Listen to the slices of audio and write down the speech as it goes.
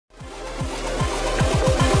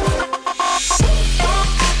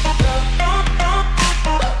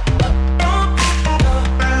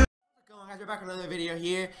video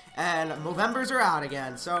here, and Movembers are out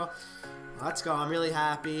again, so let's go. I'm really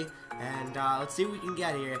happy, and let's see what we can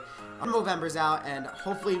get here. Movember's out, and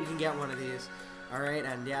hopefully we can get one of these. Alright,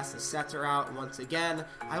 and yes, the sets are out once again.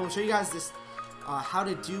 I will show you guys this how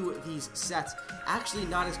to do these sets. Actually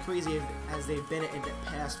not as crazy as they've been in the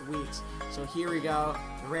past weeks. So here we go.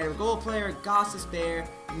 The random gold player, Goss's Bear.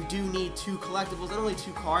 You do need 2 collectibles and only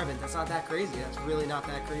 2 carbons. That's not that crazy. That's really not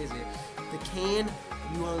that crazy. The cane,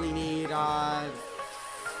 you only need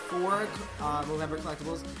 4 Movember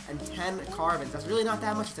collectibles and 10 carbons. That's really not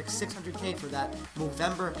that much. It's like 600k for that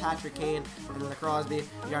Movember Patrick Kane, and then the Crosby.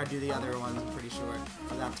 You gotta do the other ones, I'm pretty sure,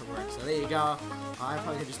 for that to work. So there you go. I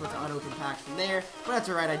probably could just went to unopened packs from there, but that's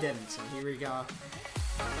alright, I didn't. So here we go.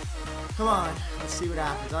 Come on, let's see what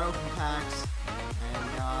happens. Unopened packs,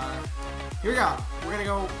 and here we go. We're gonna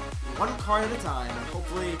go 1 card at a time, and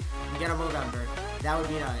hopefully we get a Movember. That would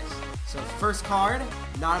be nice. So first card,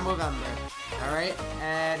 not a Movember. Alright,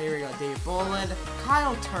 and here we go. Dave Boland,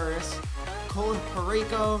 Kyle Turris, Colin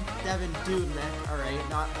Pareko, Devin Dudnik. Alright,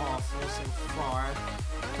 not awful so far.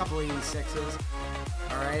 A couple of 86s.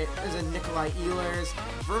 Alright, there's a Nikolai Ehlers,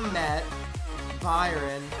 Vermette,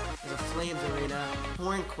 Byron, there's a Flames Arena,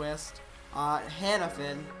 Hornquist,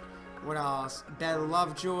 Hannafin, what else? Ben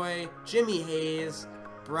Lovejoy, Jimmy Hayes,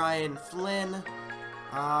 Brian Flynn.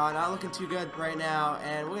 Not looking too good right now,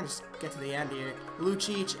 and we're gonna just get to the end here.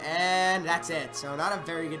 Lucic, and that's it. So not a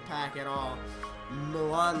very good pack at all.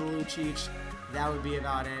 Milan Lucic, that would be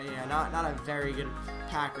about it. Yeah, not a very good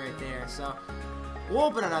pack right there. So we'll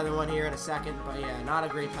open another one here in a second, but yeah, not a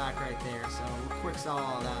great pack right there. So we'll quick sell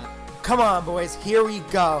all that. Come on, boys, here we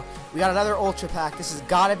go. We got another Ultra pack. This has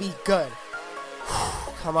gotta be good.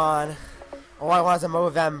 Come on. All I want is a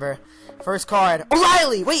Movember. First card,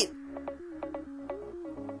 O'Reilly. Wait.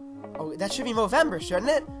 Oh, that should be Movember, shouldn't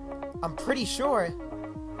it? I'm pretty sure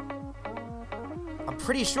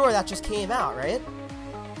that just came out, right?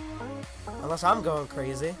 Unless I'm going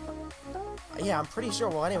crazy. Yeah, I'm pretty sure.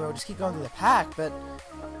 Well, anyway, we'll just keep going through the pack, but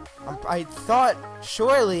I thought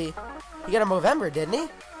surely he got a Movember, didn't he?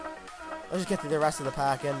 Let's just get through the rest of the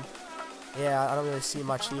pack, and yeah, I don't really see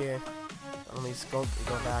much here. Let me just go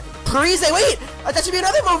back. Parise, wait! That should be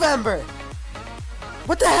another Movember!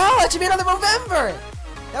 What the hell? That should be another Movember!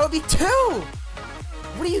 That would be 2!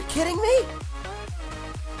 What are you kidding me?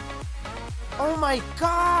 Oh my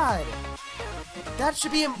god! That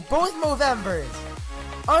should be in both Movembers!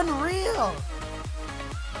 Unreal!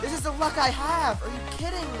 This is the luck I have! Are you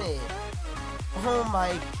kidding me? Oh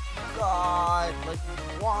my god! Like,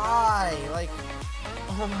 why? Like,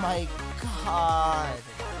 oh my god!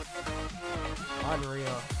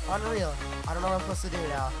 Unreal. Unreal. I don't know what I'm supposed to do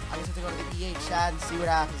now. I guess I have to go to the EA chat and see what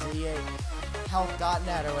happens at EA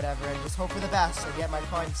health.net or whatever, and just hope for the best and get my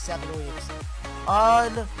card in 7 weeks.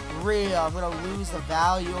 Unreal. I'm gonna lose the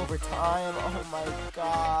value over time. Oh my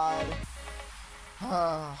god.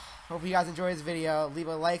 Hope you guys enjoyed this video. Leave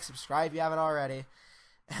a like, subscribe if you haven't already,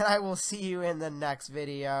 and I will see you in the next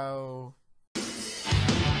video. Look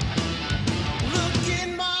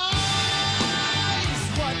in my eyes,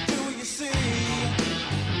 what do you see?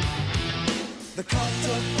 The cult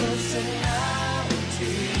of personality.